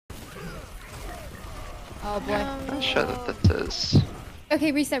Oh boy. I'm not sure that that is.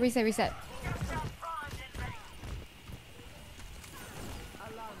 Okay, reset.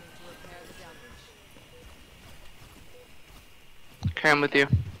 Okay, I'm with you.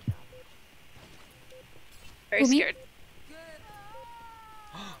 Very Who, me? scared.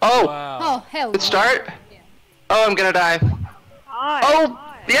 Oh! Wow. Oh, hell. Good start. Oh, I'm gonna die. Hi.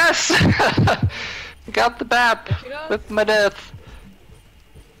 Oh! Yes! Got the BAP with my death.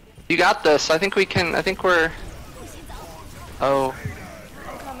 You got this. I think we can. I think we're. Oh.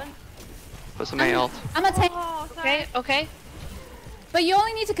 I'm coming. Was a Mei ult. I'm a tank, Oh, okay, okay. but you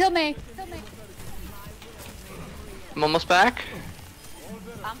only need to kill me. I'm almost back.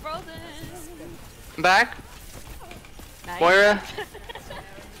 I'm frozen. I'm back. Nice. Moira.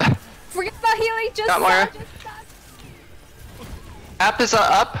 Forget about healing. Just Got Moira. stop. App is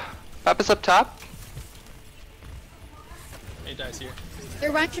up. App is up top. Hey, dice here.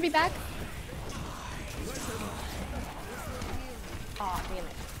 Your run should be back. Oh, damn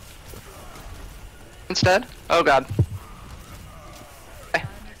it. Instead. Oh god. Okay.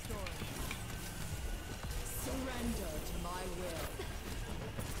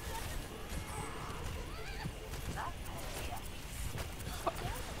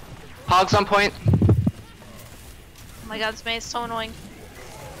 Hogs on point. Oh my god, this Mei is so annoying.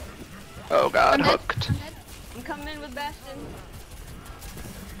 Oh god, I'm dead. hooked. I'm coming in with Bastion.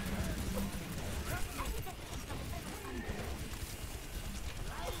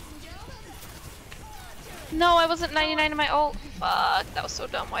 No, I wasn't 99 in my ult. Fuck, that was so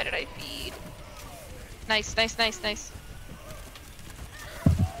dumb. Why did I feed? Nice.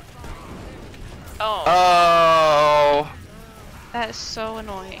 Oh, Oh. that is so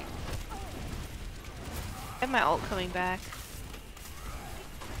annoying. I have my ult coming back.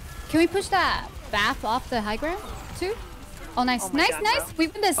 Can we push that BAF off the high ground too? Oh, nice. Oh my God, Nice. bro. We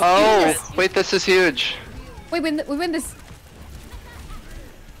win this. Oh. Wait, this is huge. We win this.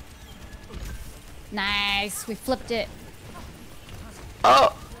 Nice. We flipped it.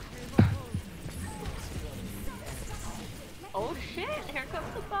 Oh. Oh shit, here comes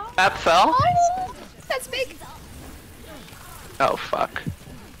the bomb. App fell. Oh, that's big. Oh fuck.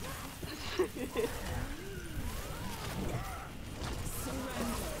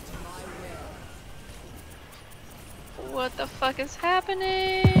 What the fuck is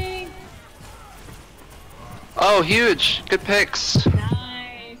happening? Oh, huge. Good picks.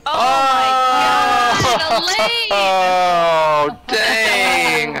 Nice. Oh, my god, Elaine! Oh,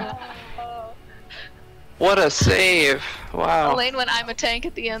 dang. What a save. Wow. Elaine when I'm a tank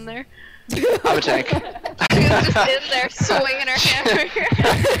at the end there. I'm a tank. She was just in there swinging her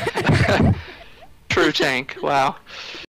hammer. True tank. Wow.